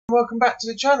Welcome back to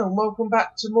the channel, and welcome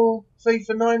back to more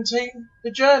FIFA 19,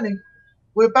 The Journey.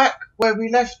 We're back where we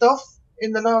left off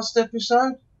in the last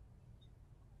episode.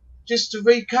 Just to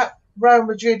recap, Real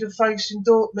Madrid are facing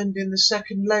Dortmund in the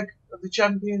second leg of the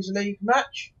Champions League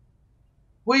match.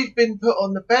 We've been put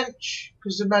on the bench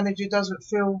because the manager doesn't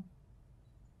feel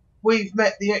we've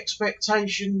met the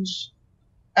expectations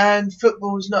and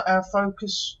football is not our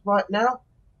focus right now.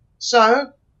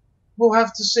 So, we'll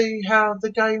have to see how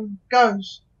the game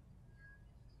goes.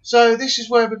 So this is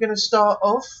where we're going to start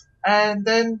off, and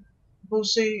then we'll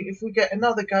see if we get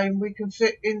another game we can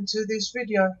fit into this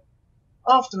video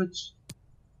afterwards,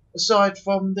 aside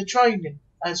from the training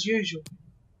as usual.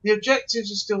 The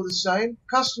objectives are still the same.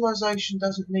 Customization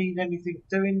doesn't need anything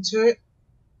doing to it.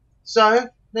 So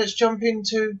let's jump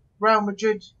into Real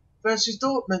Madrid versus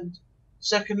Dortmund,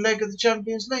 second leg of the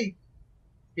Champions League.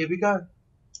 Here we go.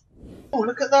 Oh,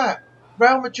 look at that.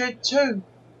 Real Madrid 2,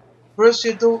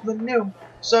 Borussia Dortmund 0.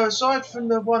 So aside from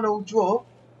the 1-1 draw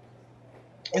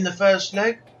in the first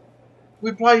leg,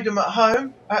 we played them at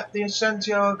home at the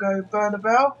Santiago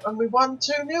Bernabeu and we won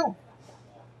 2-0.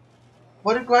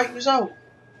 What a great result.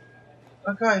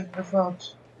 Okay,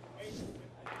 advance.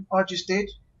 I just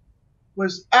did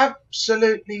was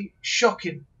absolutely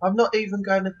shocking. I'm not even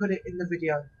going to put it in the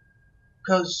video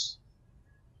because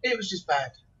it was just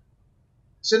bad.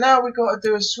 So now we've got to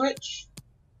do a switch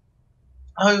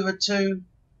over to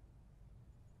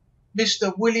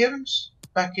Mr. Williams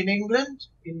back in England,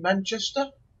 in Manchester.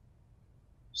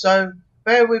 So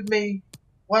bear with me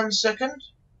 1 second.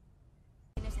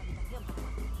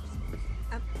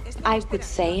 I would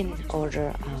say in order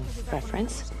of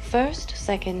preference, first,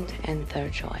 second, and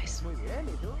third choice.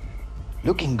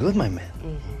 Looking good, my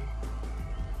man.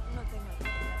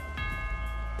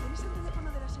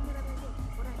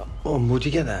 Oh, where'd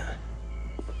you get that?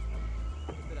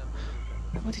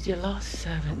 What did your last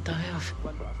servant die of?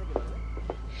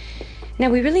 Now,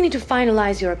 we really need to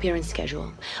finalize your appearance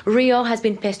schedule. Rio has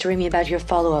been pestering me about your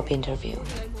follow-up interview.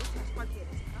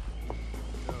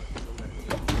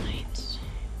 Right.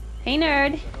 Hey,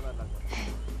 nerd.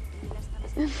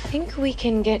 I think we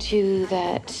can get you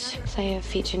that player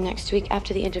feature next week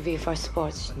after the interview for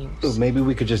sports news. Oh, maybe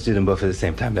we could just do them both at the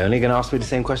same time. They're only going to ask me the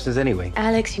same questions anyway.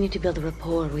 Alex, you need to build a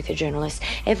rapport with your journalists.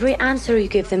 Every answer you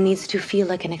give them needs to feel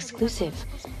like an exclusive.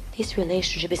 This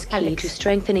relationship is key to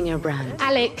strengthening your brand.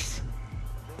 Alex,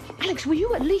 will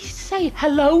you at least say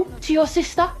hello to your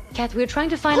sister? Kath, we're trying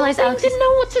to finalize Alex didn't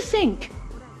know what to think.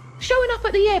 Showing up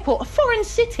at the airport, a foreign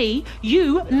city,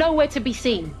 you nowhere to be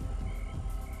seen.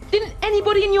 Didn't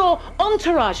anybody in your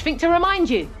entourage think to remind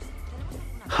you?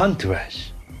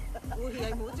 Entourage?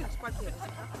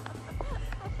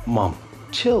 Mom,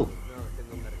 chill.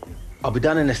 I'll be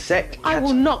done in a sec. I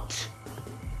will not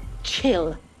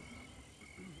chill.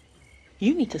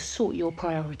 You need to sort your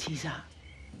priorities out.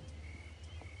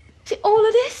 See, all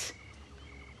of this?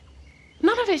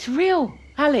 None of it's real,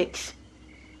 Alex.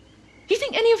 Do you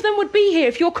think any of them would be here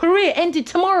if your career ended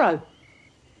tomorrow?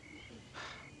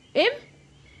 Him?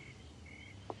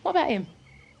 What about him?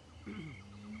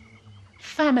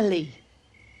 Family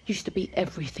used to be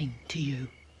everything to you.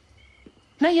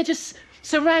 Now you're just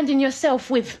surrounding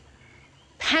yourself with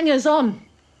hangers-on.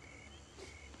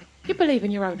 You believe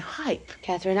in your own hype.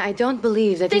 Catherine, I don't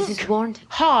believe that this is warranted.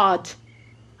 Hard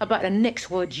about the next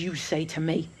words you say to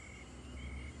me.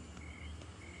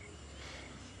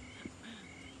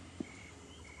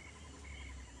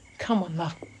 Come on,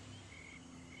 love.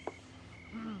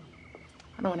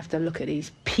 I don't want to have to look at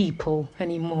these people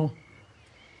anymore.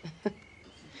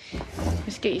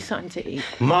 Let's get you something to eat.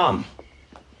 Mom!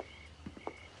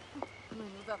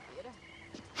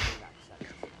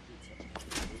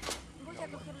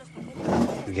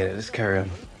 Forget it, let's carry on.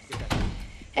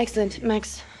 Excellent.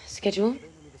 Max, schedule?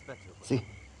 See?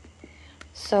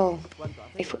 So,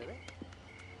 if we...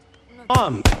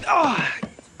 Mom! Oh.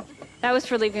 That was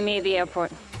for leaving me at the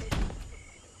airport.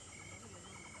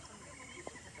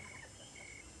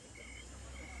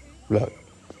 Look.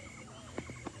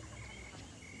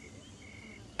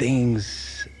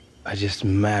 Things are just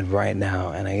mad right now,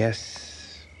 and I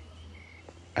guess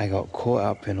I got caught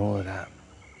up in all of that.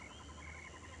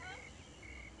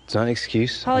 It's not an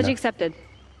excuse. Apology accepted.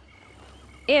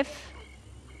 If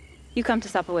you come to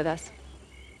supper with us.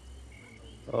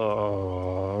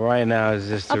 Oh, right now is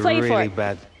just I'll a play you for really it.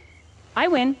 bad... I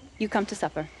win, you come to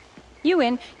supper. You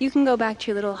win, you can go back to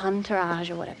your little entourage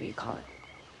or whatever you call it.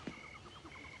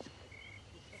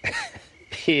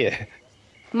 Here.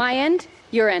 My end,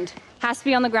 your end. Has to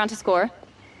be on the ground to score.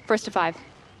 First to 5.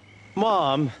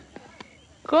 Mom!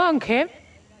 Go on, Kim.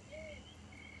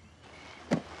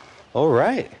 All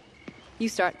right. You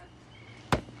start.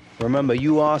 Remember,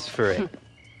 you asked for it.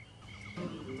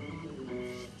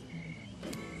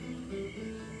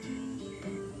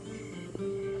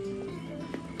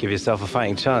 Give yourself a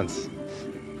fighting chance.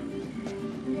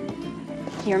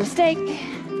 Your mistake.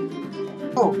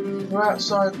 Oh, we're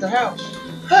outside the house.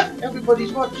 Ha!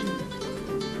 Everybody's watching.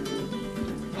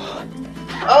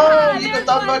 Oh, you got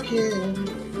done back here.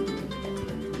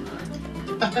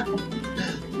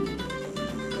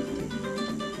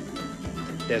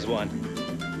 There's one.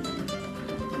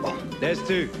 There's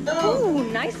two. No. Ooh,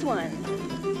 nice one.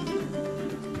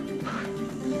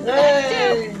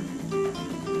 Hey.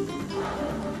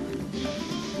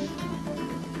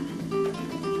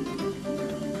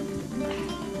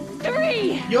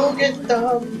 Three. You'll get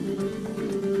done.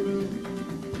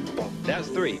 That's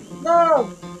three.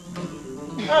 No.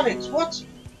 Alex, what?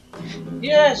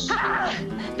 Yes. Ah,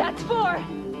 that's four.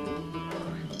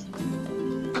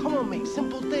 Come on, mate.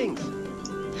 Simple things.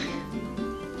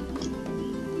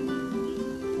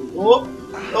 Oh,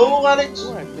 oh, Alex.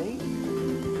 All right, mate.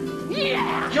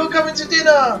 Yeah. You're coming to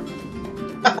dinner.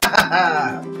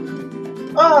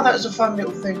 Oh, that was a fun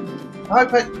little thing. I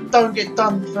hope it don't get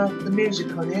done for the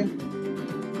music on here.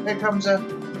 There comes a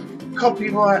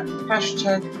copyright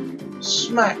hashtag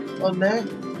smack on there.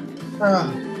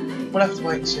 Ah, we'll have to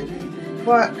wait and see.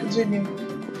 Right, continue.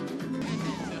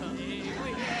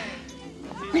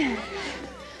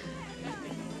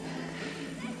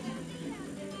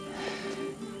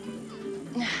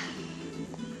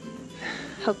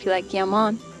 Hope you like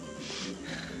Yamon.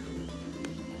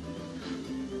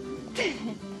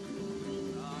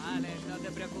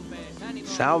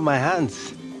 It's out of my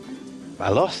hands. I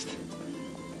lost.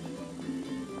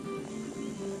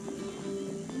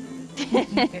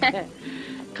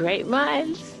 Great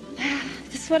minds.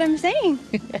 That's what I'm saying.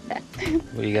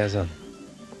 What are you guys on?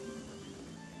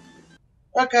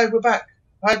 Okay, we're back.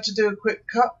 I had to do a quick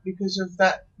cut because of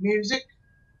that music.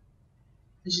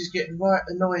 This is getting right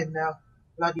annoying now.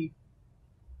 Bloody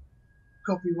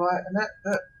copyright and that,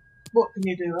 but what can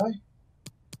you do, eh?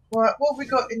 Right, what have we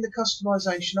got in the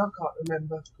customisation? I can't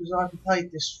remember because I haven't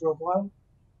played this for a while.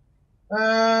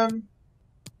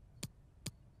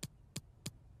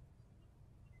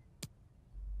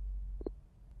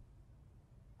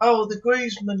 Oh, the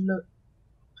Griezmann look.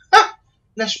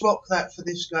 Let's rock that for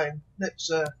this game. Let's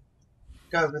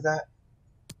go with that.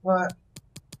 Right.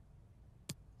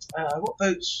 What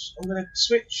boots? I'm going to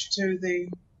switch to the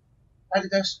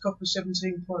Adidas Copper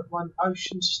 17.1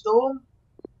 Ocean Storm.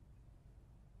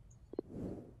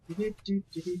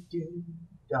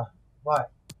 Done. Right.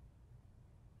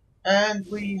 And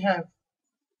we have.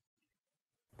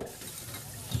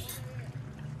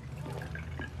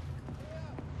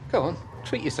 Go on,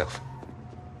 treat yourself.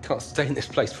 Can't stay in this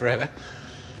place forever.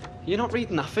 You're not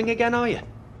reading nothing again, are you?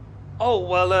 Oh,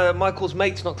 well, Michael's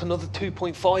mate's knocked another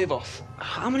 2.5 off.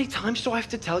 How many times do I have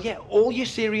to tell you? All your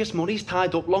serious money's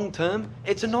tied up long term.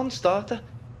 It's a non-starter.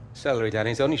 Salary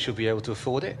Danny's only should be able to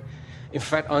afford it. In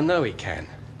fact, I know he can.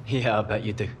 Yeah, I bet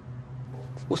you do.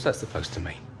 What's that supposed to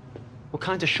mean? We're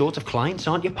kind of short of clients,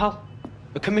 aren't you, pal?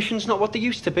 The commission's not what they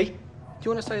used to be. Do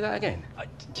you want to say that again?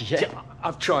 Yeah.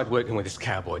 I've tried working with this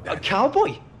cowboy, A Dan.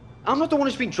 cowboy? I'm not the one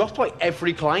who's been dropped by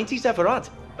every client he's ever had.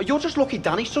 You're just lucky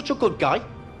Danny's such a good guy.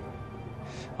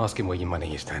 Ask him where your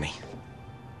money is, Danny.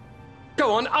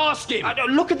 Go on, ask him!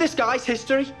 Look at this guy's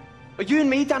history. You and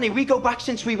me, Danny, we go back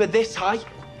since we were this high.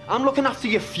 I'm looking after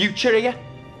your future here.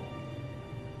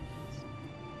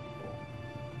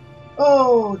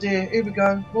 Oh dear, here we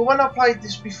go. Well, when I played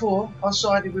this before, I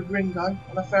sided with Ringo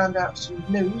and I found out some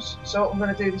news. So what I'm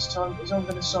going to do this time is I'm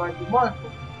going to side with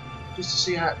Michael, just to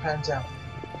see how it pans out.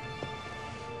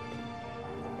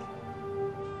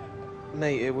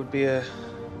 Mate, it would be a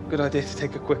good idea to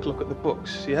take a quick look at the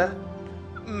books, yeah?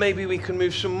 Maybe we can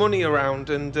move some money around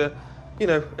and, you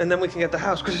know, and then we can get the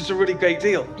house, because it's a really great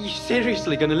deal. Are you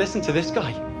seriously going to listen to this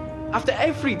guy? After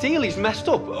every deal he's messed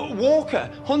up, Walker,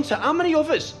 Hunter, how many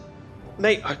others?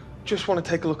 Mate, I just want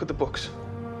to take a look at the books.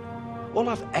 All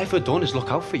I've ever done is look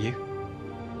out for you.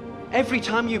 Every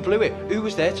time you blew it, who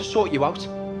was there to sort you out?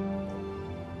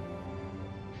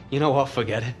 You know what,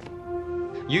 forget it.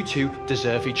 You two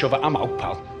deserve each other. I'm out,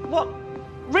 pal. What?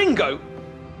 Ringo?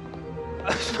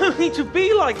 There's no need to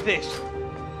be like this.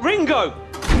 Ringo!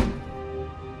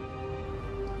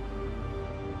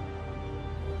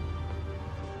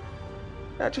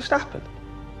 That just happened.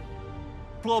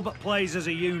 Club plays as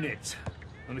a unit,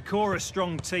 and the core of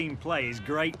strong team play is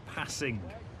great passing.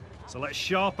 So let's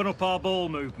sharpen up our ball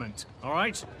movement, all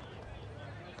right?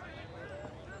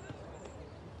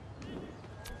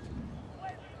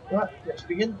 Right, let's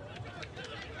begin.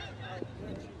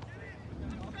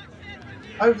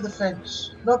 Over the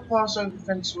fence. Not pass over the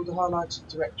fence or the highlighted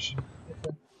direction.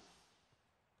 Okay.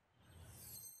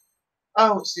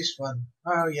 Oh, it's this one.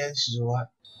 Oh yeah, this is alright.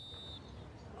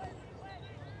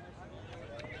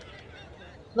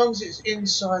 As long as it's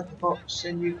inside the box,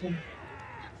 then you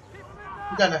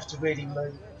don't have to really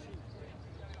move.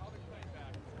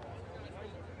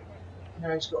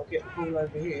 Now he's got to get the ball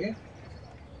over here.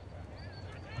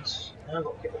 Now I've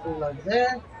got to get the ball over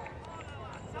there.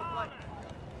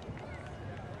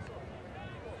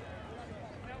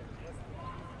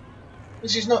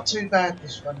 This is not too bad,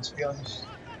 this one, to be honest.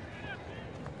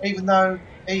 Even though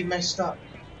he messed up.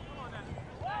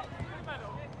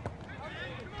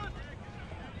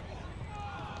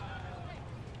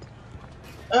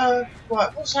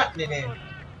 Right, what's happening here?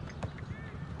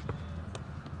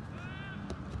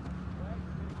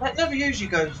 That never usually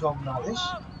goes wrong like this.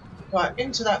 Right,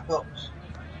 into that box.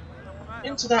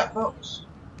 Into that box.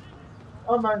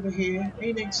 I'm over here.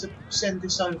 He needs to send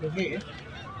this over here.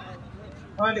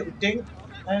 My little dink.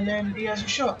 And then he has a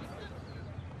shot.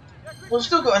 Well, I've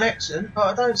still got an excellent, but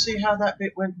I don't see how that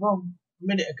bit went wrong a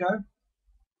minute ago.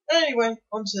 Anyway,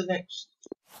 on to the next.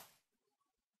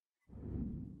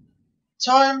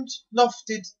 Timed,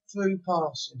 lofted through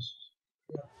passes.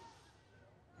 Yeah.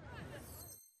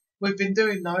 We've been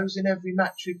doing those in every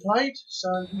match we played,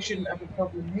 so we shouldn't have a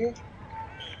problem here.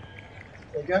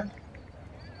 There you go.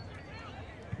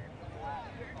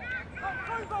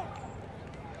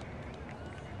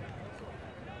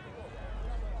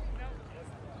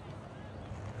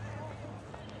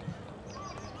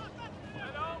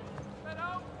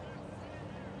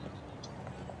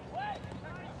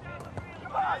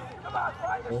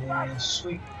 Yeah,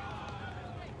 sweet.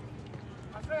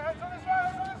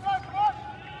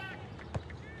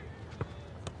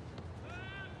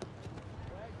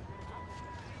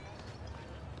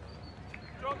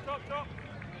 Drop.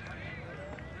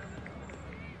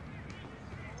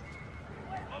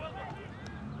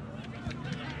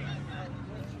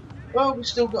 Well, we've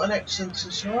still got an excellence,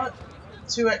 that's right.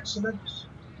 2 excellents.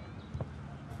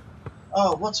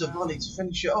 Oh, what a volley to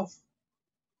finish it off.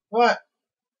 Right,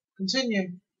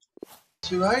 continue.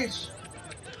 2 A's.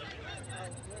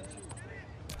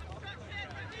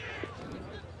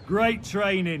 Great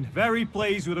training. Very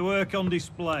pleased with the work on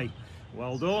display.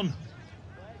 Well done.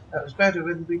 That was better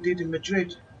than we did in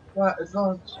Madrid. Right,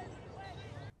 advance.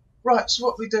 Right, so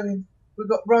what are we doing? We've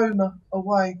got Roma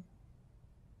away.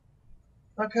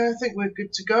 Okay, I think we're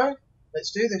good to go.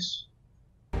 Let's do this.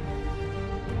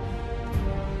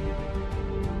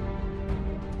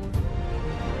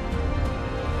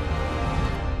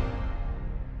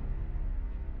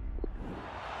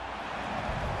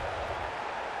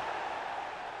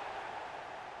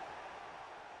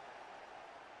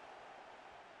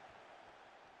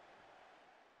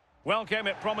 Welcome,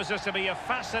 it promises to be a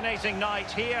fascinating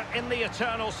night here in the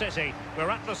Eternal City. We're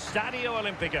at the Stadio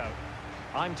Olimpico.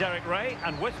 I'm Derek Ray,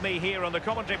 and with me here on the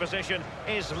commentary position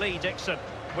is Lee Dixon.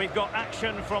 We've got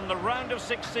action from the round of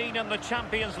 16 in the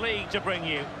Champions League to bring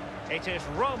you. It is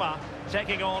Roma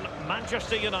taking on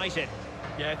Manchester United.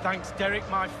 Yeah, thanks, Derek.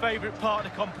 My favourite part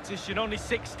of the competition. Only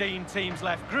 16 teams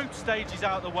left. Group stage is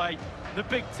out of the way. The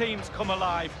big teams come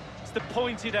alive. It's the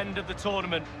pointed end of the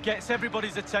tournament. Gets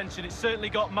everybody's attention. It's certainly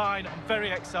got mine. I'm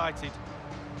very excited.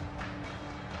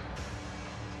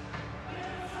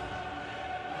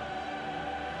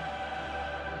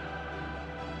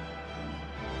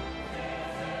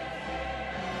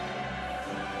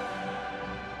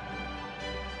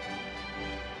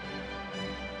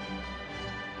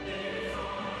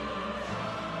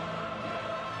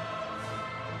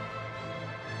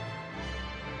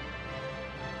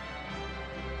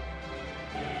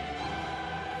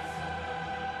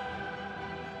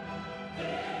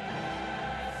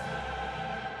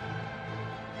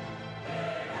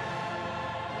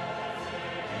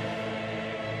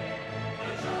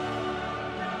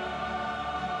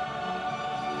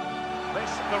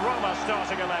 The Roma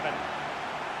starting 11.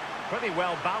 Pretty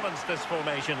well balanced, this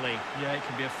formation, Lee. Yeah, it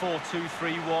can be a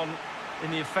 4-2-3-1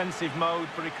 in the offensive mode,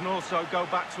 but it can also go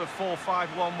back to a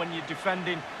 4-5-1 when you're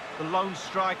defending. The lone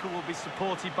striker will be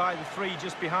supported by the 3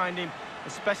 just behind him,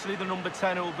 especially the number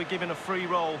 10 who will be given a free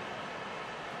role.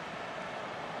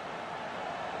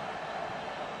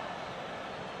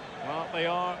 Well, they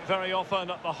are very often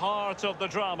at the heart of the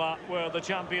drama where the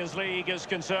Champions League is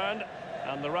concerned.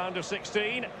 And the round of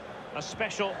 16, a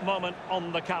special moment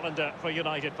on the calendar for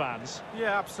United fans.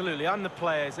 Yeah, absolutely, and the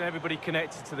players and everybody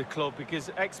connected to the club, because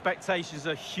expectations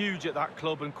are huge at that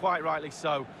club, and quite rightly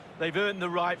so. They've earned the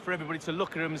right for everybody to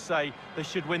look at them and say they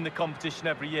should win the competition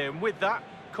every year, and with that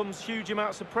comes huge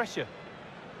amounts of pressure.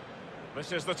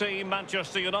 This is the team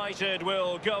Manchester United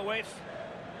will go with.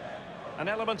 An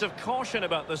element of caution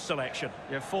about this selection.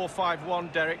 Yeah,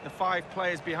 4-5-1, Derek. The 5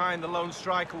 players behind the lone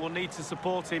striker will need to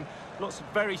support him. Looks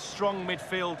very strong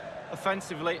midfield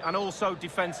offensively and also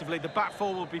defensively. The back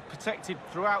four will be protected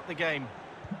throughout the game.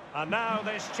 And now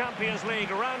this Champions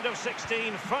League round of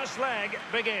 16 first leg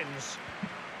begins.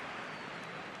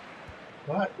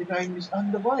 Right, the game is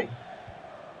underway.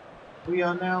 We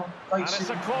are now And it's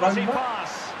facing a quality Roma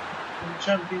pass. in the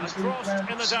Champions League Crossed round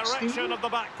in the of direction 16. of the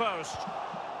back post.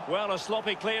 Well, a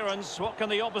sloppy clearance. What can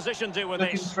the opposition do with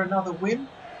Looking this? for another win.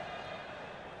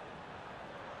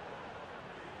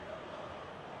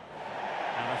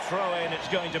 And a throw-in it's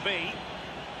going to be.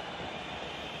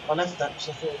 I left that because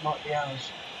I thought it might be ours.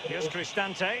 Here's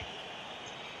Cristante.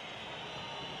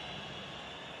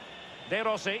 De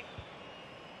Rossi.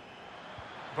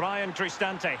 Brian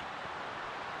Cristante.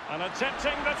 And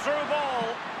attempting the through ball.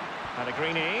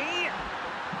 Pellegrini.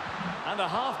 And a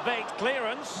half-baked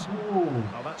clearance. Ooh.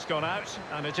 Well, that's gone out,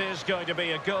 and it is going to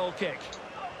be a goal kick.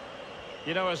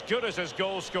 You know, as good as his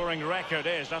goal-scoring record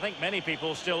is, I think many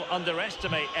people still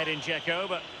underestimate Edin Dzeko,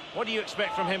 but what do you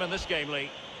expect from him in this game, Lee?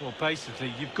 Well,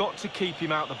 basically, you've got to keep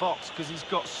him out the box because he's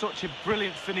got such a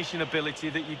brilliant finishing ability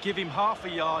that you give him half a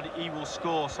yard, he will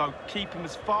score. So keep him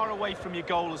as far away from your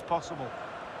goal as possible.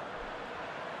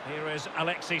 Here is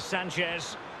Alexis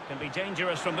Sanchez. Can be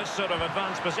dangerous from this sort of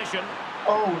advanced position.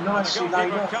 Oh, nicely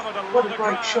laid off. What a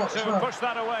great shot as well. Push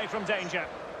that away from danger.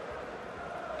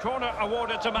 Corner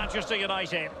awarded to Manchester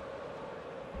United.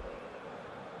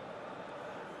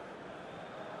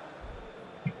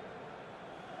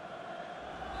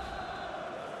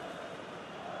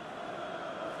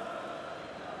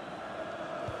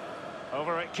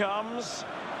 Over it comes.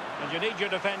 And you need your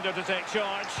defender to take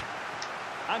charge.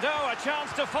 And oh, a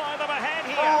chance to fire them ahead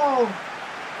here. Oh!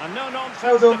 And no nonsense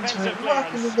Held on to defensive it. What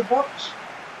happened in clearance. the box?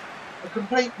 A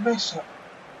complete mess up.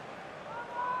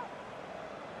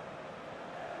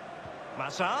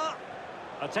 Massa,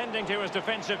 attending to his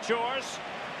defensive chores.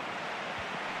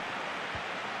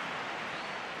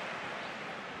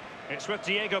 It's with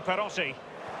Diego Perotti.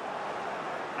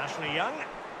 Ashley Young.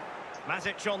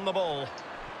 Matic on the ball.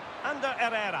 Ander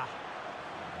Herrera.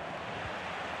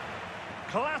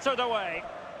 Clattered away.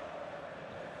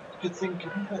 Good thinking,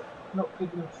 but not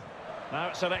good enough. Now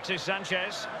it's Alexis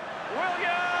Sanchez. Williams!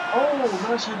 Oh,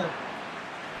 nice header.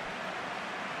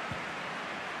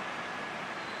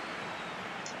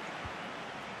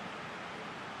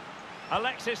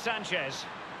 Alexis Sanchez.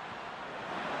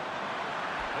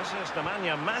 This is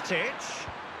Nemanja Matic.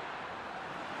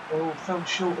 Oh, fell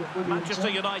short of Williams. Manchester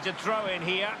United throw in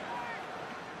here.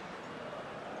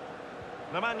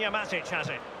 Nemanja Matic has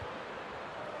it.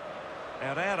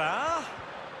 Herrera.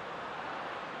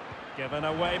 Given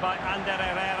away by Ander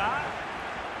Herrera.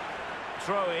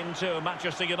 Throw into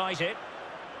Manchester United.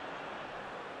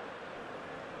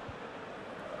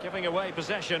 Giving away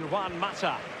possession, Juan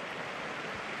Mata.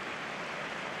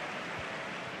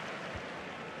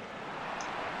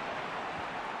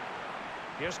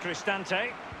 Here's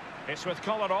Cristante. It's with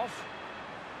Kolarov.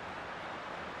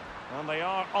 And they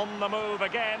are on the move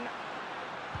again.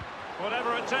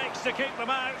 Whatever it takes to keep them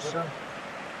out. Well,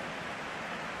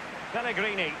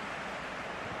 Pellegrini.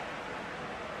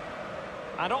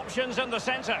 And options in the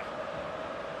centre.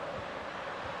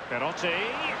 Perotti.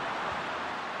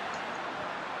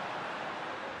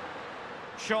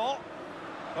 Shaw.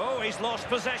 Oh, he's lost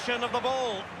possession of the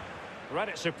ball. Read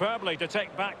it superbly to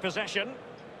take back possession.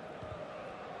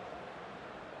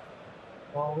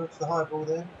 oh, went for the high ball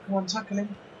there. Come on, tackle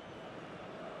him.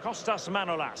 Kostas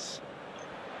Manolas.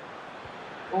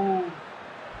 Oh,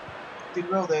 did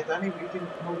well there, Danny, but he didn't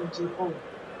hold on to the ball.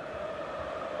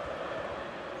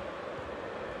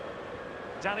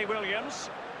 Danny Williams.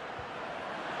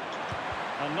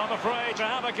 And not afraid to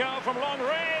have a go from long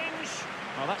range.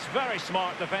 Well, that's very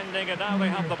smart defending, and now they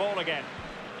have the ball again.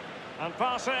 And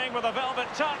passing with a velvet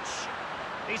touch.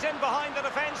 He's in behind the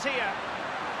defence here.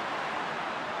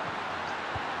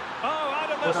 Oh, out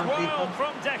of this Well done, world keeper.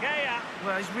 from De Gea.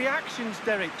 Well, his reactions,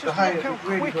 Derek, De just Gea look how did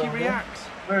really quick well he there. reacts.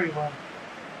 Very well.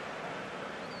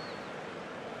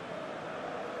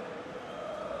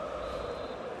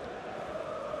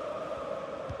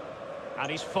 And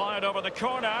he's fired over the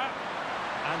corner.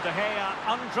 And De Gea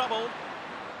untroubled.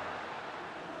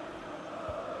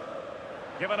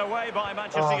 Given away by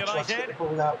Manchester Oh, try to get United. the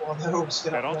ball out while they're all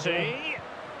still up there. Perotti.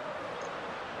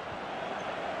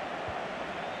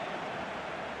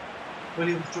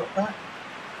 Williams dropped back.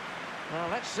 Well,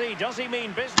 let's see. Does he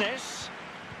mean business?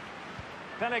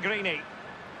 Pellegrini.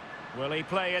 Will he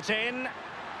play it in?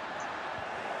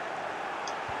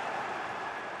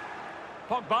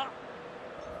 Pogba.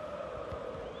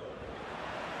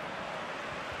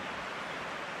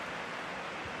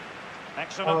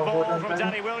 Excellent ball from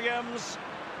Danny Williams.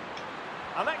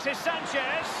 Alexis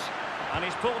Sanchez. And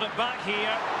he's pulled it back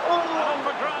here. And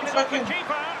for grabs off the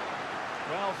keeper.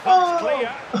 Well, that's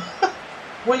clear.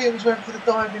 Williams went for the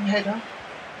diving header.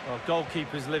 Well,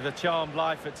 goalkeepers live a charmed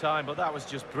life at time, but that was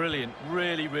just brilliant.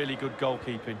 Really, really good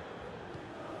goalkeeping.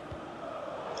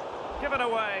 Give it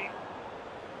away.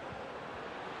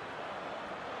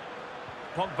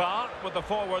 Pogba with the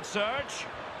forward surge.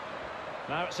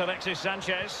 Now it's Alexis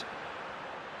Sanchez.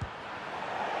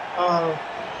 Oh,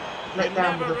 let you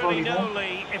down never with the really volley know,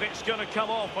 Lee, if it's going to come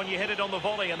off when you hit it on the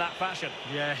volley in that fashion.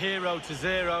 Yeah,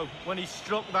 0-0. When he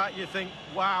struck that, you think,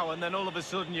 wow, and then all of a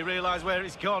sudden you realise where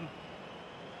it's gone.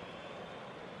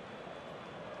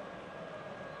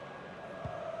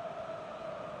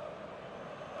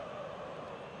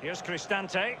 Here's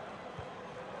Cristante.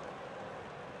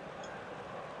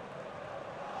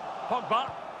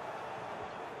 Pogba.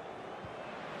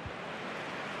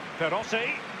 Perossi.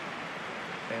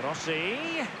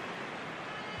 Perossi.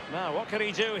 Now, what can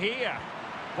he do here?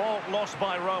 Ball lost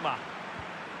by Roma.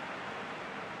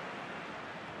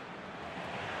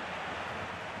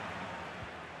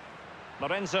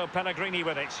 Lorenzo Pellegrini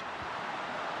with it.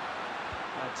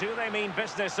 Now, do they mean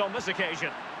business on this occasion?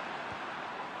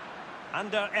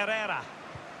 Under Herrera.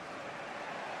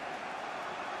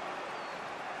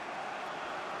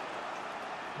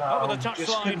 Over the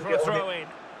touchline for a throw-in.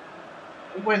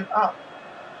 It went up.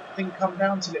 Didn't come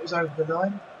down till it was over the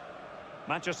line.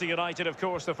 Manchester United, of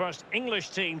course, the first English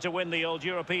team to win the old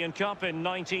European Cup in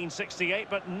 1968,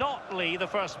 but not, Lee, the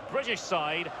first British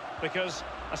side, because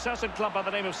a certain club by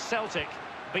the name of Celtic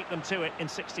beat them to it in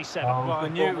 67. Oh, well, I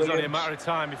knew it was only a matter of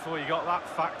time before you got that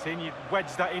fact in. You'd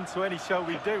wedge that into any show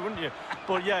we do, wouldn't you?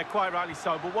 But yeah, quite rightly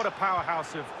so. But what a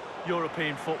powerhouse of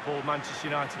European football Manchester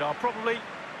United are. Probably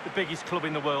the biggest club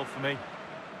in the world for me.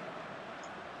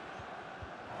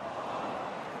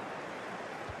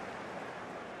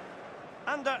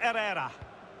 Under Herrera.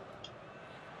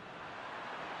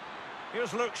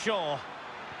 Here's Luke Shaw.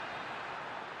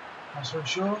 That's for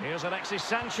sure. Here's Alexis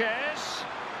Sanchez.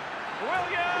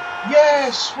 Williams!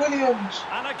 Yes, Williams!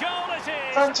 And a goal it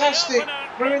is! Fantastic!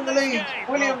 We're in the lead.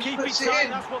 Williams puts it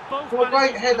in. For a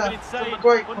great header. For a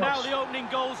great cross. But now the opening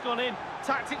goal's gone in.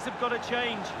 Tactics have got to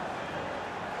change.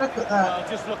 Look at that.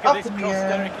 Just look at Up this in the cross, air.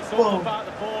 Derek. It's all Boom. about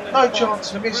the ball in No the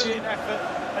chance box. of missing. Effort,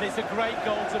 and it's a great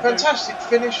goal to boot. Fantastic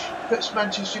finish. Puts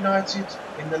Manchester United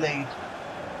in the lead.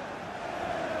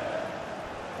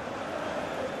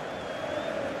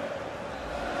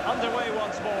 Underway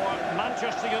once more.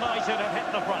 Manchester United have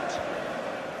hit the front.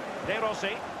 De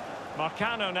Rossi.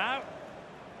 Marcano now.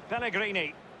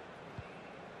 Pellegrini.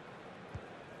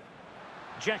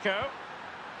 Dzeko.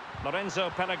 Lorenzo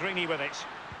Pellegrini with it.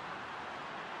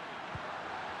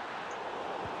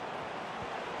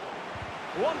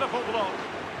 Wonderful block.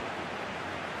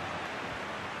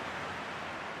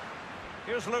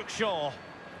 Here's Luke Shaw.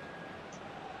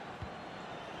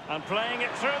 And playing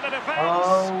it through the defence.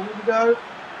 Oh, here we go.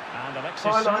 And Alexis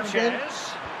Byline Sanchez. again.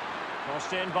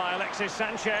 Crossed in by Alexis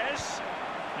Sanchez.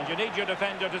 And you need your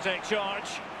defender to take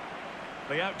charge.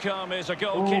 The outcome is a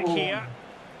goal kick here.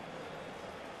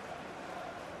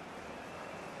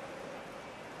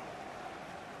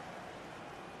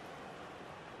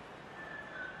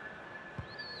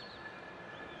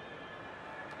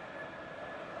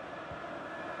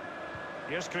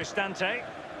 Here's Cristante.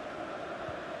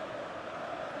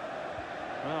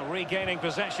 Well, regaining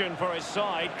possession for his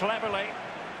side cleverly.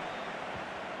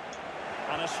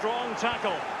 And a strong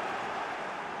tackle.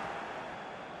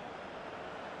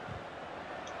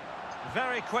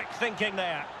 Very quick thinking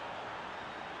there.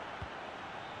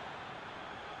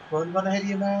 Run ahead of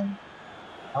you, man.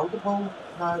 Hold the ball.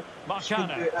 No, Marcano.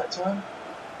 didn't do it that time.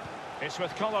 It's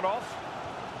with Kolarov.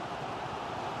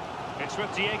 It's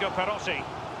with Diego Perossi.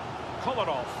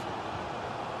 Kolarov.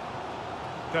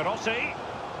 Perossi.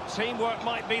 Teamwork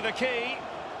might be the key.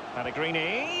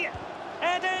 Pellegrini.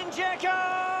 Edin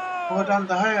Dzeko! Well done,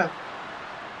 De Gea.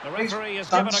 The referee has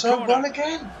Done given a so corner. well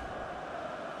again.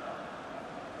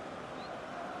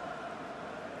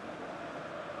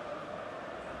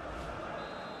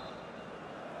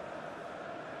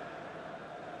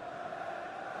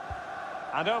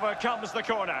 And over comes the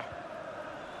corner.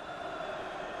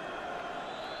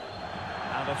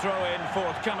 And a throw-in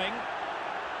forthcoming.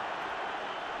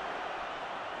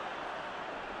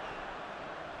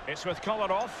 It's with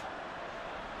Kolarov.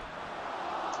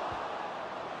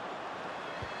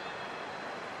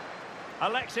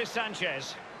 Alexis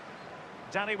Sanchez.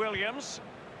 Danny Williams.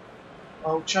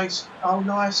 Oh, Chase. Oh,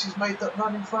 nice. He's made that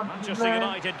run in front of him Manchester there.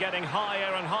 United getting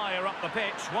higher and higher up the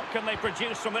pitch. What can they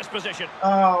produce from this position?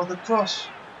 Oh, the cross.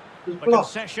 was The blocked.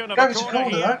 concession of Go a to corner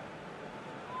corner here. though.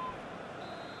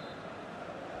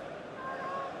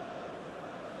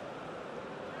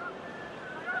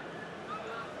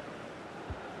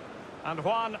 And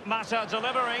Juan Mata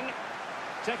delivering.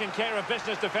 Taking care of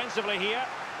business defensively here.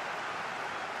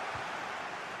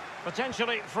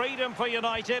 Potentially freedom for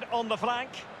United on the flank.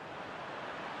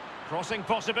 Crossing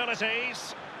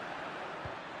possibilities.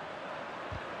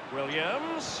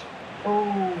 Williams.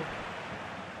 Oh,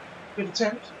 good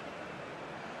attempt.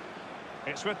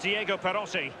 It's with Diego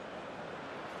Perotti.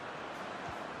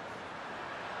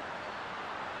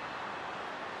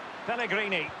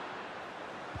 Pellegrini.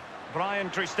 Brian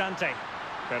Cristante.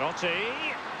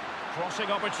 Perotti. Crossing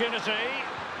opportunity.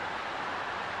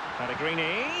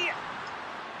 Pellegrini.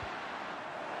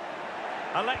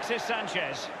 Alexis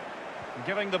Sanchez.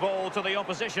 Giving the ball to the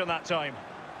opposition that time.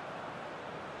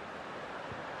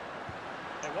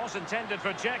 It was intended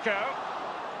for Dzeko.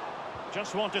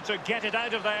 Just wanted to get it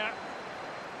out of there.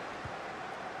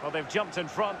 Well, they've jumped in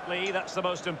front, Lee. That's the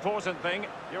most important thing.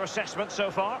 Your assessment so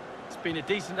far? It's been a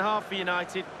decent half for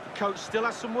United. The coach still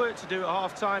has some work to do at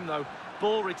half-time, though.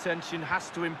 Ball retention has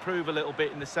to improve a little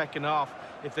bit in the second half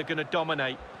if they're going to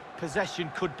dominate.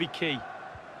 Possession could be key.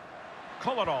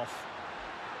 Kolarov.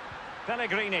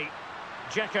 Pellegrini.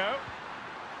 Dzeko.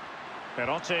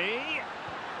 Perotti.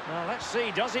 Well, let's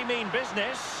see. Does he mean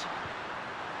business?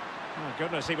 Oh,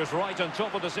 goodness, he was right on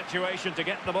top of the situation to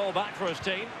get the ball back for his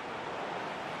team.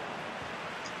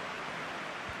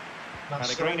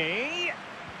 Pellegrini.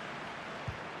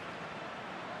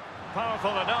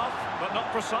 Powerful enough, but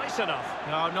not precise enough.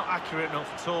 No, not accurate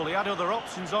enough at all. He had other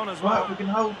options on as well. Right, we can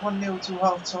hold 1-0 till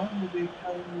half-time. We'll be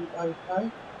playing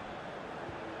okay.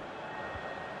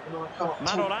 And I can't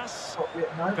Manolas. talk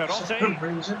yet, no, for Perotti. some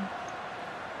reason.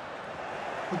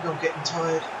 I think I'm getting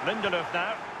tired. Lindelof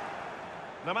now.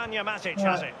 Nemanja Matic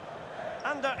has it.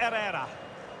 Ander Herrera.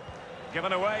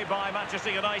 Given away by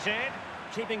Manchester United.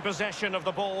 Keeping possession of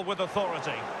the ball with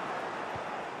authority.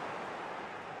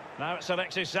 Now it's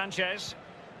Alexis Sanchez.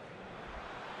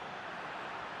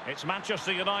 It's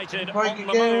Manchester United on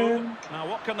the move. Now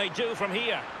what can they do from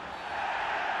here?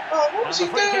 Oh, what was he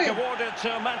And the free doing? kick awarded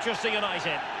to Manchester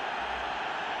United.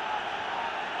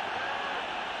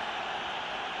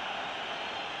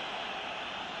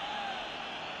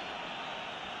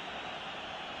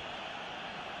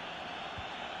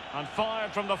 And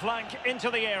fired from the flank into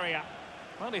the area.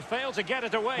 Well, he failed to get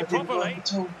it away properly.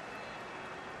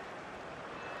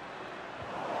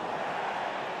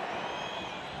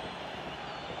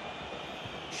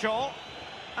 Shaw.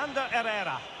 Ander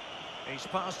Herrera. He's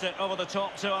passed it over the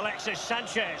top to Alexis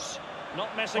Sanchez.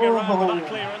 Not messing around with that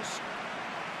clearance.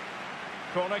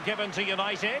 Corner given to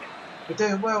United. We're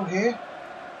doing well here.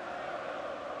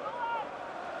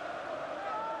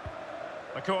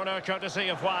 The corner courtesy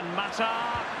of Juan Mata.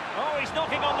 Oh, he's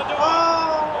knocking on the door.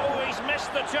 Oh, he's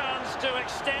missed the chance to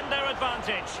extend their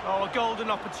advantage. Oh, a golden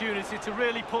opportunity to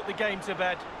really put the game to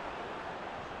bed.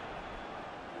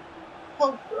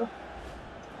 Oh,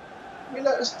 you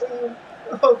let us down.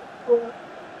 Oh, God.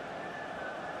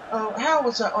 Oh, how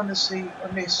was that honestly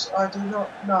a miss? I do not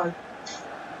know.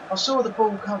 I saw the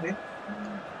ball coming.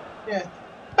 Yeah.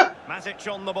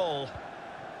 Matic on the ball.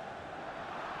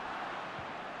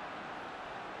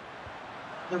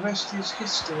 The rest is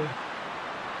history.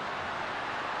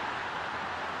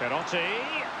 Perotti.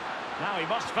 Now he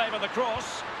must favour the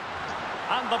cross.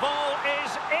 And the ball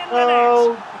is in the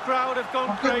net. The crowd have gone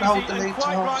I couldn't crazy, hold the and lead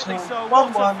quite to rightly half-time. so.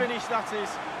 1-1. What a finish that is.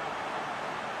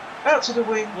 Out to the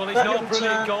wing. Well, it's that not a little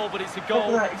brilliant turn. goal, but it's a Look goal.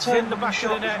 at that, he It's turned in the on back of the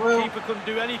shot net. as well. Keeper couldn't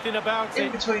do anything about In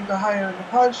it. between De Gea and the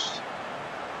post.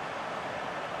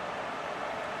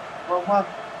 1-1.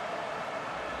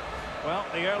 Well,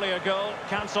 the earlier goal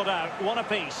cancelled out. One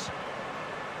apiece.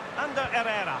 Ander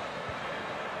Herrera.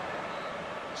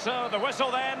 So the whistle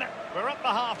then. We're at the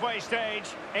halfway stage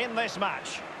in this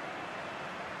match.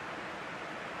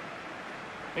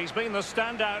 He's been the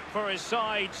standout for his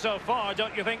side so far,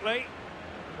 don't you think, Lee?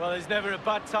 Well, there's never a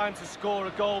bad time to score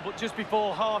a goal, but just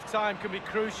before half-time can be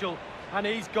crucial. And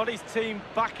he's got his team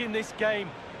back in this game.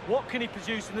 What can he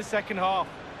produce in the second half?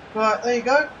 Right, there you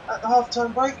go. At the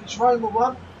half-time break, it's Roma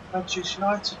 1, Manchester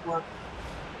United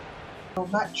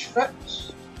 1. Match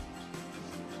facts.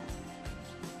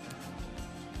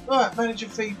 Right, manager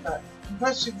feedback.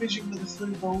 Impressive vision with the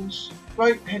through balls.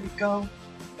 Great headed goal.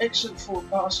 Excellent forward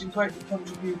passing, greatly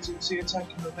contributed to the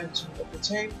attacking momentum of the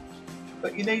team.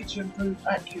 But you need to improve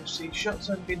accuracy. Shots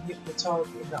haven't been hitting the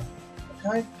target enough.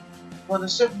 Okay? Won a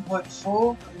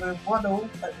 7.4 and we're 1-1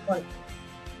 at the break.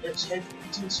 Let's head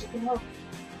into the second half.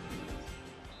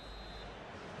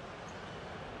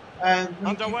 And we kick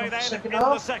Underway off the then second in the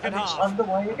half, second and it's half.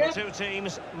 underway And the again. two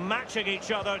teams matching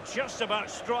each other just about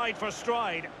stride for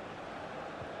stride.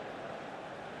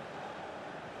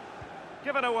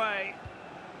 Given away.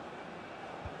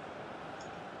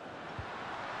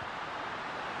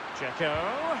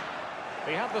 Dzeko.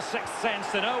 He had the sixth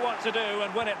sense to know what to do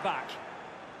and win it back.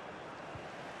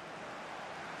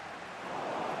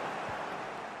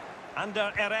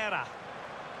 Ander Herrera.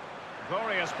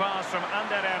 Glorious pass from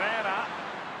Ander Herrera.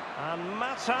 And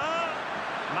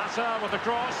Mata with the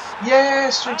cross.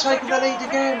 Yes, we're And taking the lead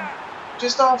again. here.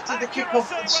 Just after the kick-off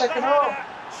for the second half.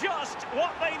 Just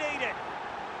what they needed.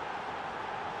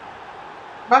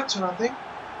 Matter, I think.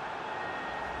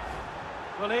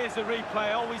 Well, here's the replay.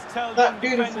 I always tell That young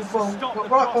beautiful defenders ball to stop got the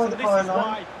right cross, by and the this is byline,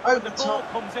 why. over When the the ball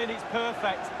top. comes in, it's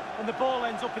perfect, and the ball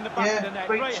ends up in the back of the net.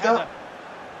 Great reached header. up.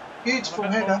 Beautiful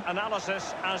And a bit header. more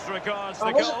analysis as regards Oh, the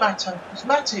it wasn't goal. Mato, it was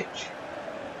Matic.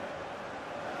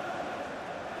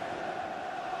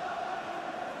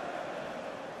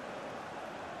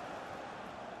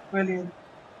 Brilliant.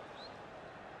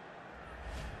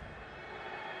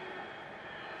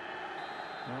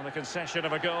 Well, the concession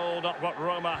of a goal, not what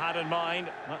Roma had in mind.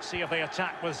 Let's see if they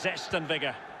attack with zest and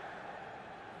vigour.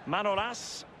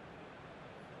 Manolas.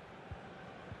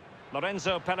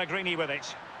 Lorenzo Pellegrini with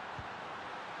it.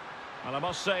 Well, I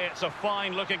must say it's a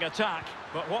fine-looking attack,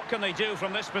 but what can they do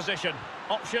from this position?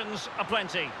 Options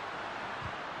aplenty.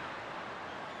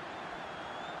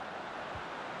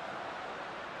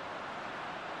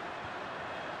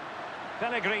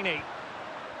 Pellegrini.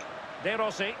 De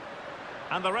Rossi.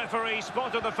 And the referee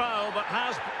spotted the foul, but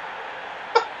has...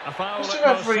 A foul What's the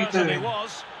that most referee certainly doing?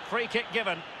 was. Free kick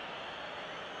given.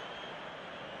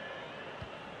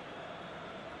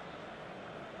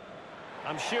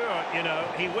 I'm sure, you know,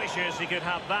 he wishes he could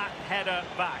have that header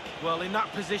back. Well, in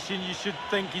that position, you should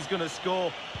think he's going to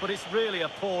score, but it's really a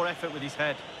poor effort with his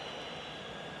head.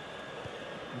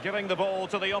 Giving the ball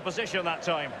to the opposition that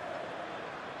time.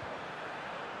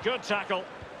 Good tackle.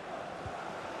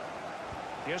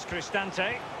 Here's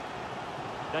Cristante.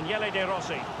 Daniele De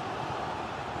Rossi.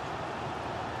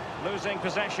 Losing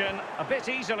possession a bit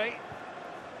easily.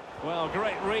 Well,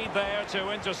 great read there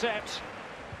to intercept.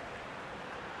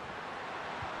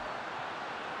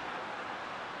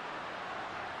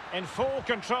 In full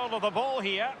control of the ball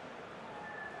here.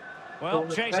 Well,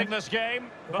 chasing this game,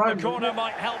 but the corner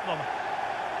might help them.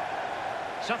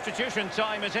 Substitution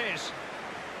time it is.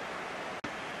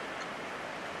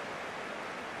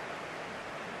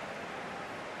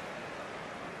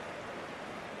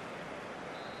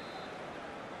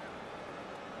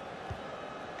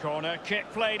 Corner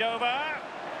kick played over.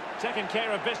 Taking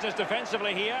care of business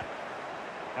defensively here.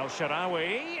 El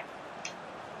Shaarawy.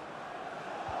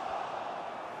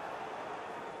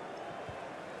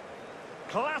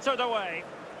 Clattered away.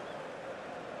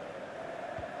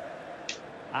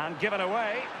 And given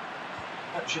away.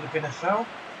 That should have been a foul.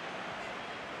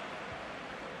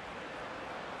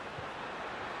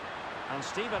 And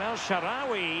Stephen El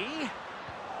Shaarawy.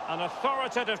 An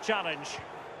authoritative challenge.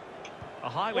 A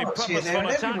highly purposeful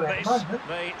attack this.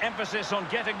 The emphasis on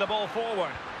getting the ball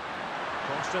forward.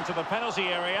 Crossed into the penalty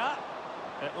area.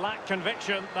 It lacked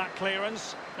conviction, that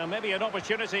clearance. And maybe an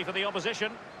opportunity for the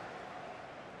opposition.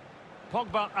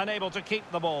 Pogba unable to keep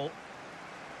the ball.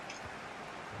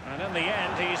 And in the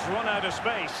end, he's run out of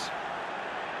space.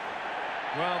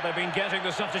 Well, they've been getting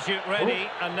the substitute ready,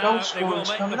 and now they will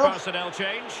make the personnel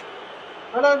change.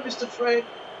 Hello, Mr. Fred.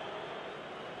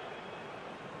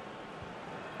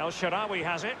 El Shaarawy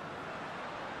has it.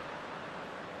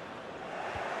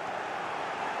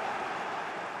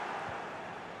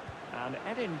 And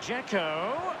Edin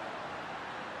Dzeko.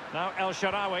 Now El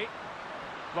Shaarawy.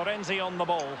 Florenzi on the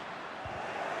ball.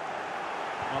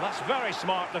 Well, that's very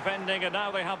smart defending, and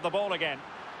now they have the ball again.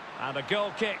 And a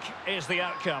goal kick is the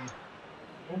outcome.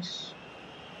 Yes.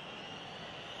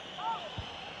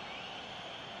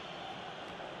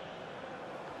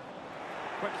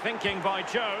 Quick thinking by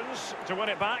Jones to win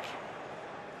it back.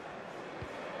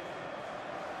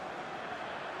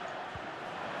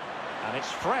 And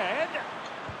it's Fred.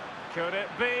 Could it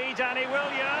be Danny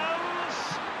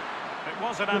Williams? It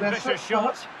was an ambitious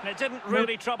shot, and it didn't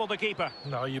really trouble the keeper.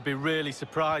 No, you'd be really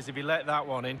surprised if he let that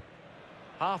one in.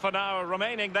 Half an hour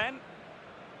remaining then.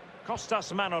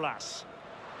 Kostas Manolas.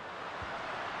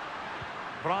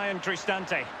 Brian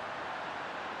Cristante.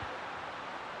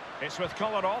 It's with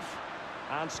Kolarov.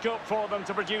 And scope for them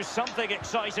to produce something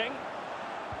exciting.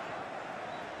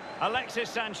 Alexis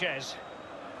Sanchez.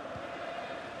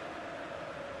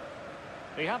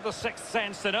 He had the sixth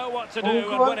sense to know what to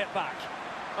do and win it back.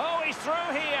 Oh, he's through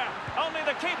here. Only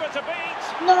the keeper to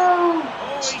beat. No!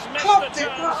 Oh, he's missed Clubbed the it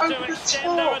chance right to over the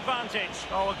extend their top. advantage.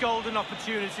 Oh, a golden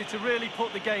opportunity to really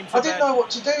put the game to I bed. didn't know what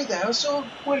to do there. I saw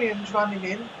Williams running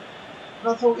in, and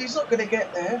I thought he's not going to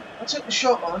get there. I took the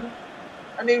shot on,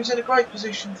 and he was in a great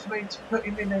position for me to put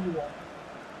him in anyway.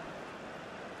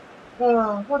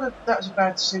 Oh, that was a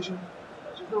bad decision.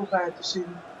 That was a real bad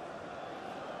decision.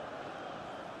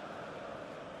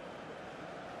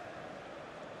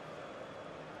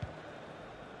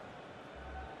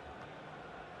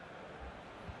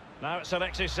 Now it's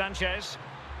Alexis Sanchez.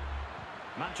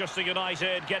 Manchester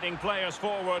United getting players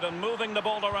forward and moving the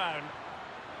ball around.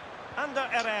 Under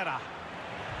Herrera.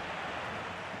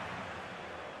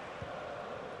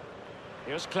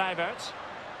 Here's Kluivert.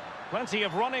 Plenty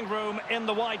of running room in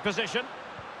the wide position.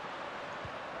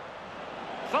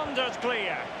 Thundered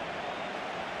clear.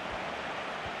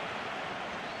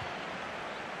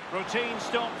 Routine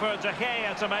stop for De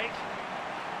Gea to make.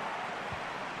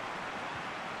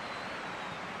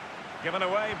 Given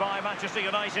away by Manchester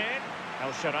United.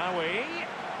 El Shaarawy.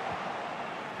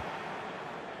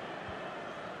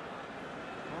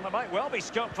 Well, there might well be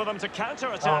scope for them to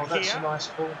counter-attack here. Oh, that's here. a nice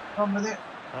ball. Come with it.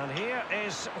 And here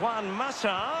is Juan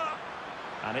Mata.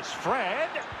 And it's Fred.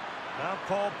 Now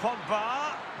Paul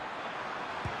Pogba.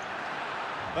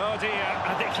 Oh dear,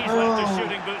 I think he's left his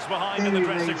shooting boots behind in the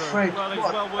dressing room. Fred. Well, it's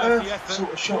well worth the effort.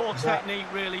 Sort of shot More technique,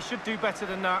 really. Should do better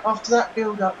than that. After that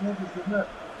build-up and everything, look.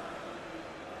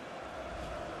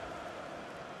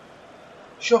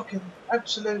 Shocking.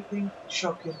 Absolutely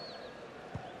shocking.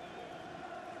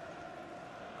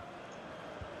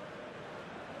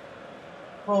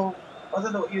 Well, I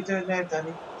don't know what you're doing there,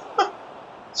 Danny.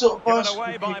 Sort of given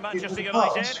away by Manchester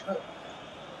United. Pass, but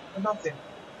nothing.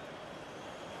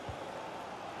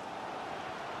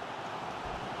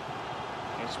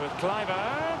 It's with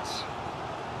Kluivert.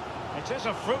 It is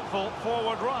a fruitful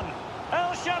forward run.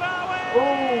 El Shaarawy!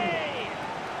 Oh.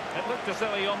 It looked as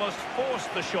though he almost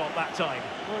forced the shot that time.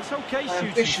 Well, it's okay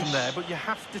shooting from there, but you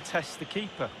have to test the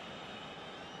keeper.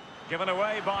 Given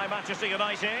away by Manchester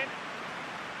United.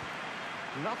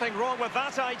 Nothing wrong with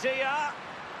that idea.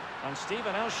 And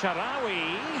Stephen El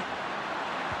Shaarawy.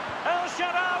 El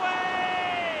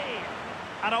Shaarawy!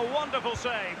 And a wonderful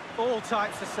save. All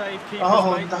types of save keepers,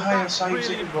 mate. The Gea saves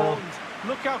really it important.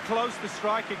 Look how close the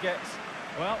striker gets.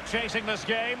 Well, chasing this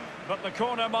game, but the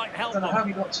corner might help them. I don't know how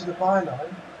he got to the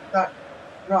byline. That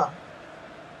run.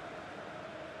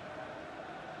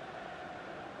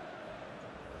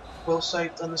 Well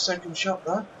saved on the second shot,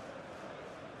 though.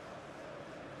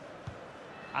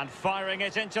 And firing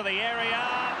it into the area.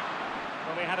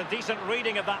 Well, he had a decent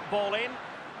reading of that ball in.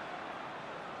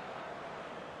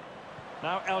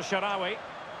 Now El Shaarawy.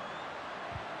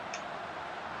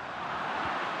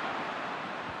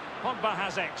 Pogba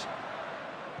has it.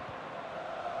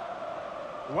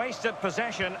 Wasted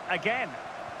possession again.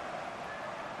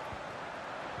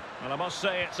 Well, I must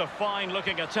say it's a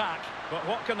fine-looking attack, but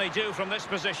what can they do from this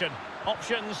position?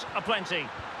 Options aplenty.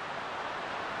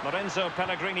 Lorenzo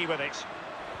Pellegrini with it.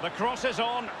 The cross is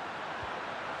on.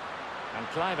 And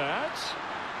Kluivert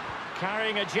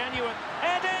carrying a genuine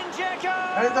Edin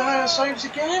Dzeko! And the Gea saves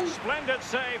again. Splendid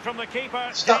save from the keeper.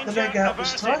 Stuck the leg out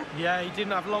this time. Yeah, he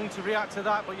didn't have long to react to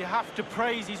that, but you have to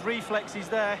praise his reflexes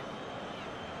there.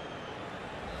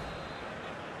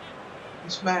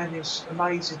 This man is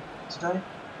amazing today.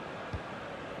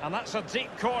 And that's a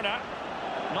deep corner.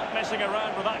 Not messing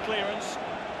around with that clearance.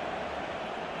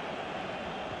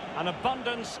 An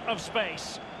abundance of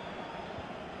space.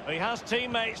 He has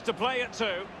teammates to play it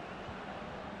to.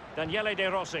 Daniele De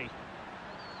Rossi.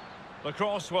 The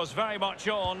cross was very much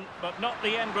on, but not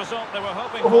the end result they were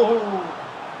hoping for.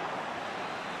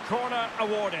 Corner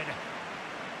awarded.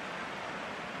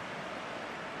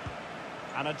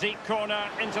 And a deep corner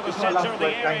into the centre of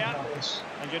the area.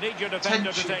 And you need your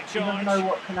defender to take charge. You never know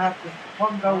what can happen.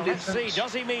 One goal difference. Let's see,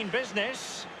 does he mean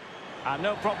business? And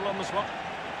no problems.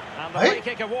 And the free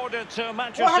kick awarded to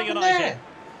Manchester United. There?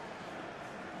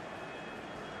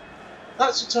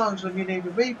 That's the times when you need a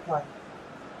replay.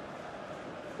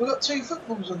 We've got two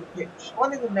footballs on the pitch.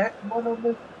 One in the net and one on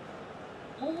the...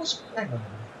 What was it? Hang on.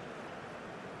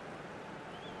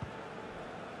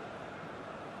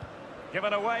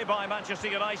 Given away by Manchester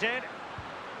United.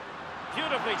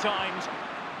 Beautifully timed.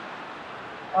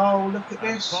 Oh, look at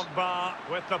this. Pogba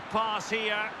with the pass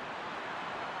here.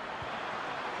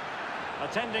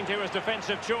 Attending to his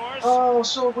defensive chores. Oh, I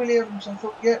saw Williams. I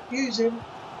thought, yeah, use him.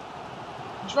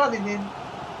 He's running in.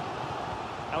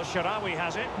 El Shaarawy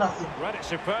has it. Nothing. Read it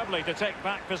superbly to take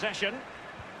back possession.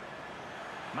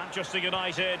 Manchester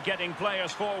United getting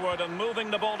players forward and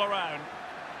moving the ball around.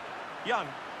 Young.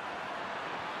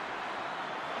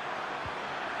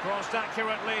 Crossed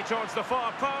accurately towards the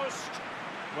far post.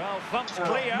 Well, thumped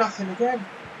clear. Nothing again.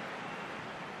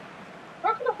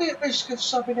 How can I be at risk of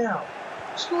subbing out?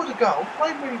 Scored a goal,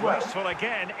 played really well. Wasteful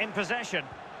again in possession.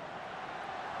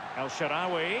 El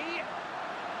Shaarawy.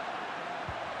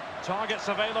 Targets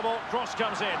available, cross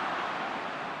comes in.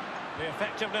 The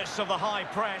effectiveness of the high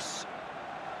press.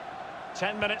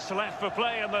 10 minutes left for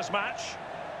play in this match.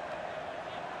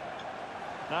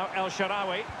 Now El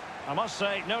Shaarawy. I must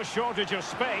say, no shortage of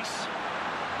space.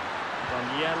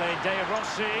 Daniele De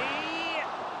Rossi.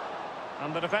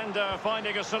 And the defender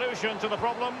finding a solution to the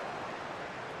problem.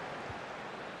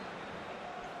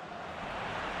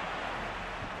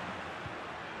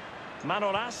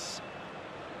 Manolas.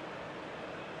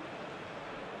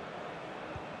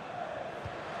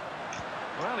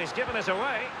 Well, he's given it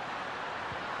away.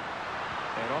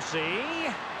 De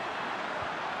Rossi.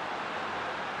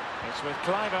 It's with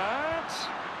Kluivert.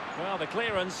 Well, the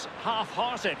clearance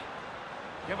half-hearted.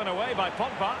 Given away by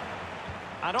Pogba.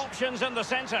 And options in the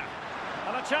centre.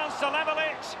 And a chance to level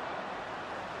it.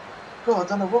 God, I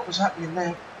don't know what was happening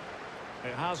there.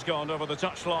 It has gone over the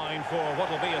touchline for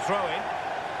what will be a throw-in.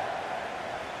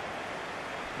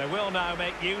 They will now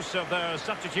make use of their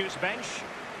substitutes bench.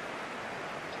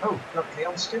 Oh, luckily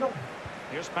I'm still on.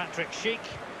 Here's Patrick Schick.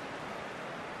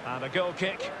 And a goal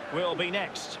kick will be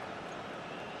next.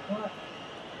 Right.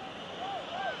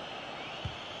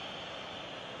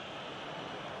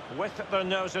 With their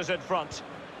noses in front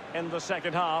in the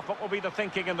second half, what will be the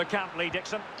thinking in the camp, Lee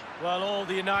Dixon? Well, all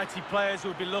the United players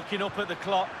will be looking up at the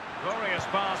clock. Glorious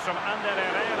pass from Ander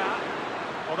Herrera.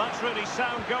 Well, that's really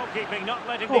sound goalkeeping, not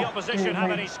letting the opposition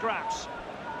have any scraps.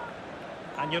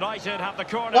 And United have the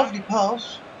corner. Lovely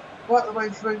pass, right the way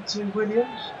through to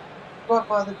Williams, right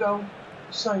by the goal,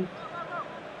 saved.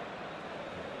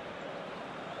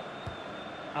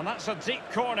 And that's a deep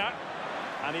corner,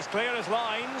 and he's clear as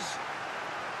lines.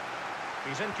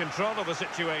 He's in control of the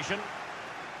situation.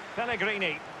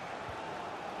 Pellegrini.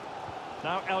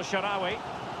 Now El Shaarawy.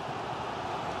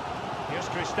 Here's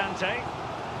Cristante.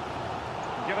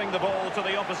 Giving the ball to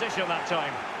the opposition that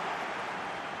time.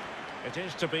 It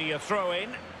is to be a throw-in.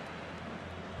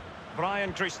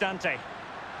 Brian Cristante.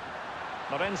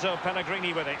 Lorenzo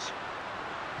Pellegrini with it.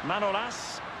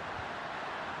 Manolas.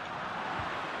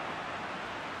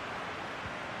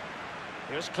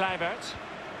 Here's Kluivert.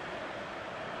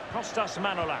 Kostas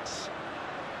Manolas.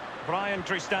 Brian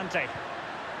Cristante.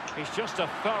 He's just a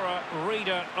thorough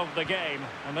reader of the game.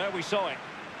 And there we saw it.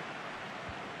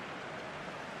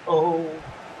 Oh,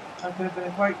 that could have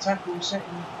been a great tackle setting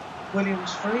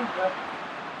Williams free, but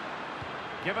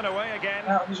given away again.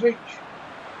 Out of his reach.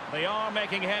 They are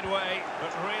making headway,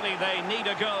 but really they need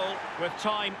a goal with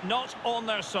time not on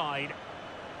their side.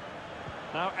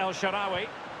 Now El Shaarawy.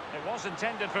 It was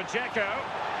intended for Dzeko.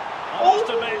 I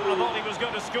must admit, I thought he was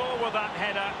going to score with that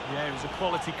header. Yeah, it was a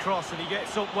quality cross, and he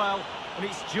gets up well, and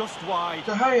it's just wide.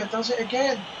 De Gea does it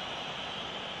again.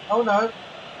 Oh no,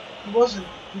 he wasn't.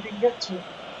 He didn't get to it.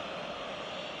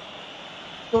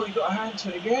 Thought he got a hand to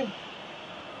it again.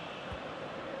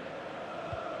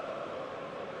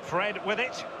 Fred with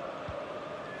it.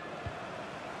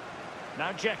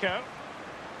 Now Dzeko.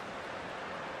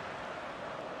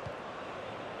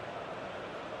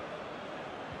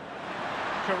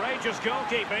 Courageous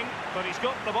goalkeeping, but he's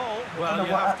got the ball. Well,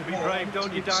 you have to be brave,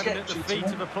 don't you, diving at the feet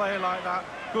of a player like that.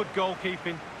 Good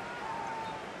goalkeeping.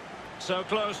 So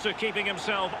close to keeping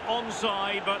himself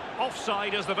onside, but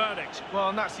offside is the verdict. Well,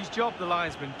 and that's his job, the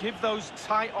linesman. Give those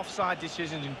tight offside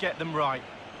decisions and get them right.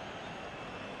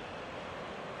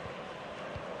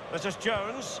 This is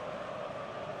Jones.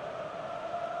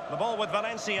 The ball with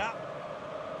Valencia.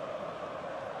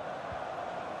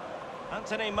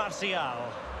 Anthony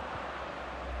Martial.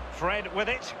 Fred with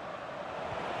it.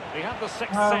 He had the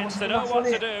sixth sense to know what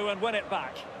to do and win it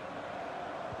back.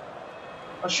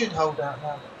 I should hold out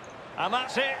now. And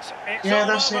that's it.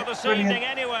 It's all over this evening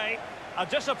anyway. A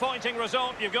disappointing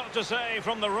result, you've got to say,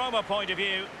 from the Roma point of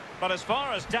view. But as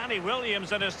far as Danny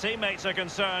Williams and his teammates are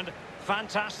concerned,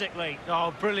 fantastically.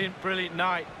 Oh, brilliant, brilliant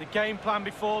night. The game plan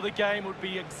before the game would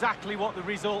be exactly what the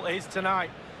result is tonight.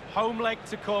 Home leg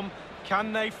to come.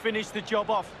 Can they finish the job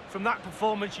off? From that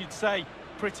performance, you'd say,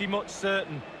 pretty much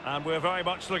certain. And we're very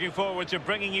much looking forward to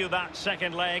bringing you that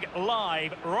second leg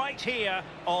live right here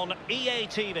on EA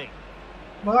TV.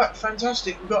 Right,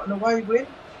 fantastic. We've got an away win.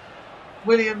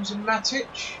 Williams and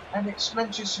Matic, and it's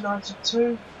Manchester United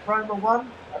 2, Roma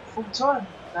 1 at full time.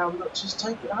 Now we've got to just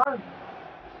take it home.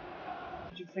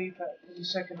 Fifa in the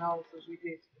second half as we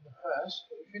did in the first,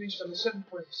 but we finished on a 7.6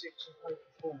 and played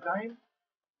the full game.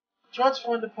 Tried to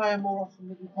find a player more often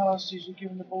than the past years. We've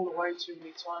given the ball away too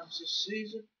many times this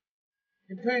season.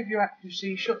 Improve your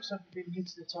accuracy, shots haven't been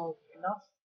hitting the target enough.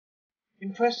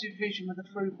 Impressive vision with the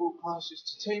through ball passes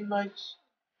to teammates.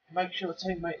 Make sure a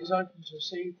teammate is open to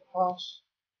receive the pass,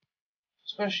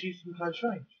 especially from close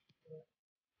range.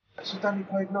 So Danny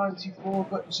played 94,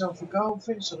 got himself a goal,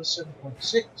 finished on a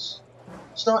 7.6.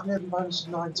 Starting level bonus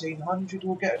of 1900,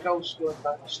 we'll get a goal scoring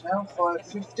bonus now,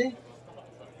 550.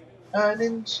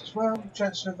 Earnings as well,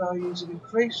 transfer values have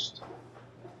increased.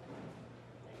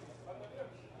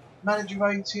 Manager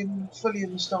rating, fully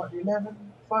in the starting 11,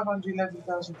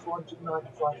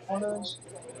 511,495 followers.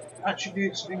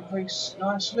 Attributes have increased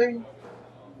nicely.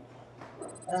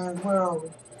 And where are we?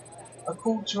 A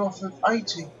quarter off of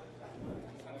 80.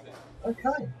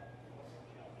 Okay.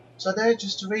 So there,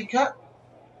 just to recap,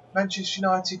 Manchester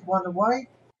United won away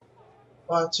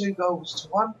by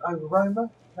 2-1 over Roma.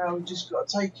 Now we've just got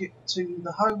to take it to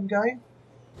the home game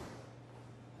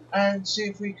and see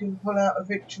if we can pull out a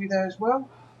victory there as well.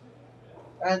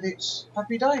 And it's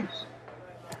happy days.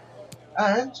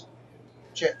 And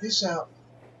check this out.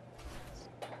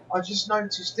 I just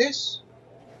noticed this.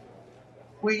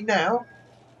 We now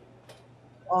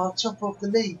are top of the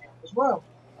league as well.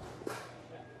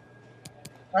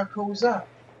 How cool is that?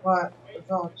 Right,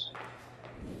 advance.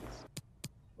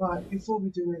 Right, before we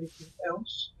do anything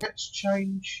else, let's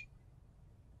change.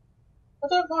 I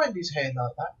don't mind his hair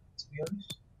like that, to be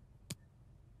honest.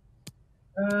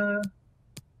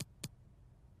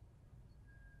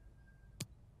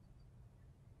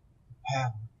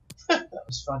 Power. That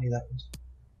was funny, that was.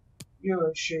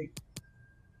 Euro sheep.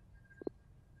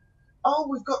 Oh,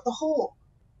 we've got the hawk.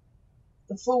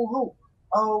 The full hawk.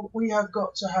 Oh, we have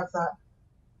got to have that.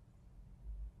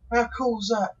 How cool is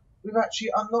that? We've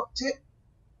actually unlocked it.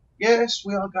 Yes,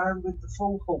 we are going with the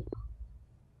full hawk.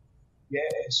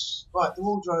 Yes. Right, the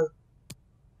wardrobe.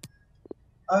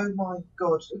 Oh my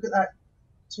god, look at that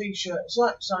t-shirt. It's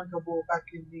like something I wore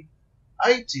back in the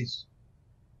 80s.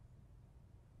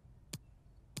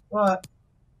 Right.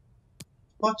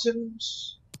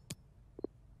 Bottoms.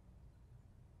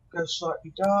 Go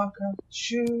slightly darker.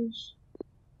 Shoes.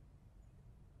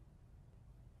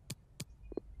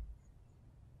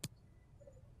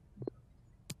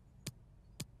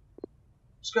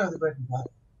 Let's go with the red and black.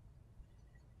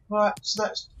 Right, so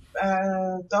that's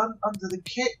done under the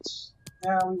kit.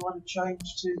 Now we want to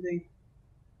change to the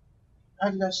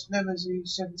Adidas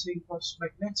Nemesis 17 Plus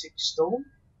Magnetic Storm.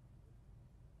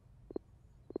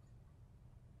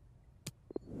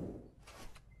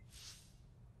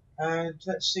 And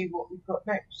let's see what we've got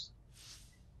next.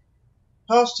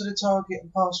 Pass to the target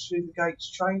and pass through the gates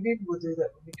training. We'll do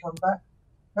that when we come back.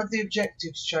 Have the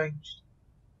objectives changed?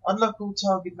 Unlock all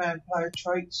target man player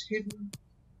traits, hidden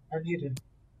and hidden.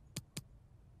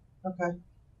 Okay.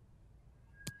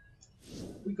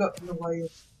 We got in the way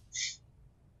of.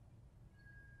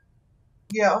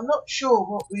 Yeah, I'm not sure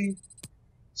what we.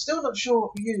 Still not sure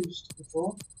what we used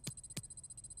before.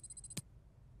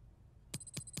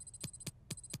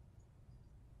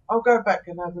 I'll go back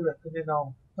and have a look and then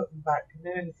I'll put them back, and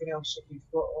then anything else that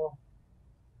we've got I'll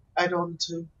add on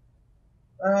to.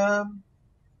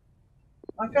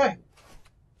 Okay,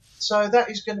 so that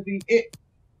is going to be it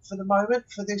for the moment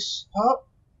for this part.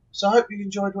 So I hope you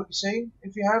enjoyed what you've seen.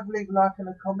 If you have, leave a like and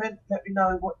a comment. Let me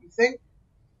know what you think.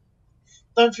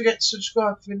 Don't forget to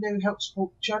subscribe if you're new. Help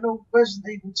support the channel.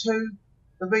 Resident Evil 2,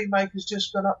 the remake has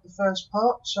just gone up the first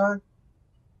part, so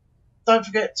don't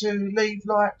forget to leave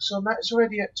likes on that. It's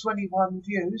already at 21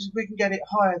 views. If we can get it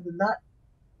higher than that,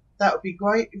 that would be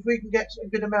great. If we can get a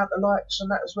good amount of likes on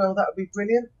that as well, that would be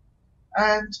brilliant.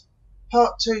 And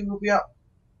part 2 will be up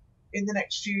in the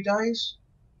next few days.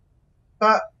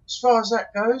 But as far as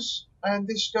that goes, and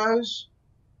this goes,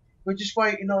 we're just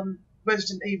waiting on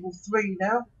Resident Evil 3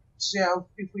 now. To see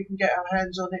if we can get our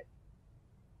hands on it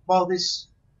while this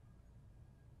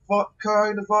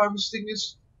coronavirus thing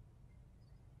is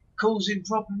causing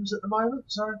problems at the moment.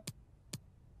 So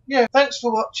yeah, thanks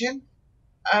for watching,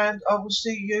 and I will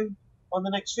see you on the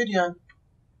next video.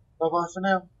 Bye bye for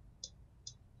now.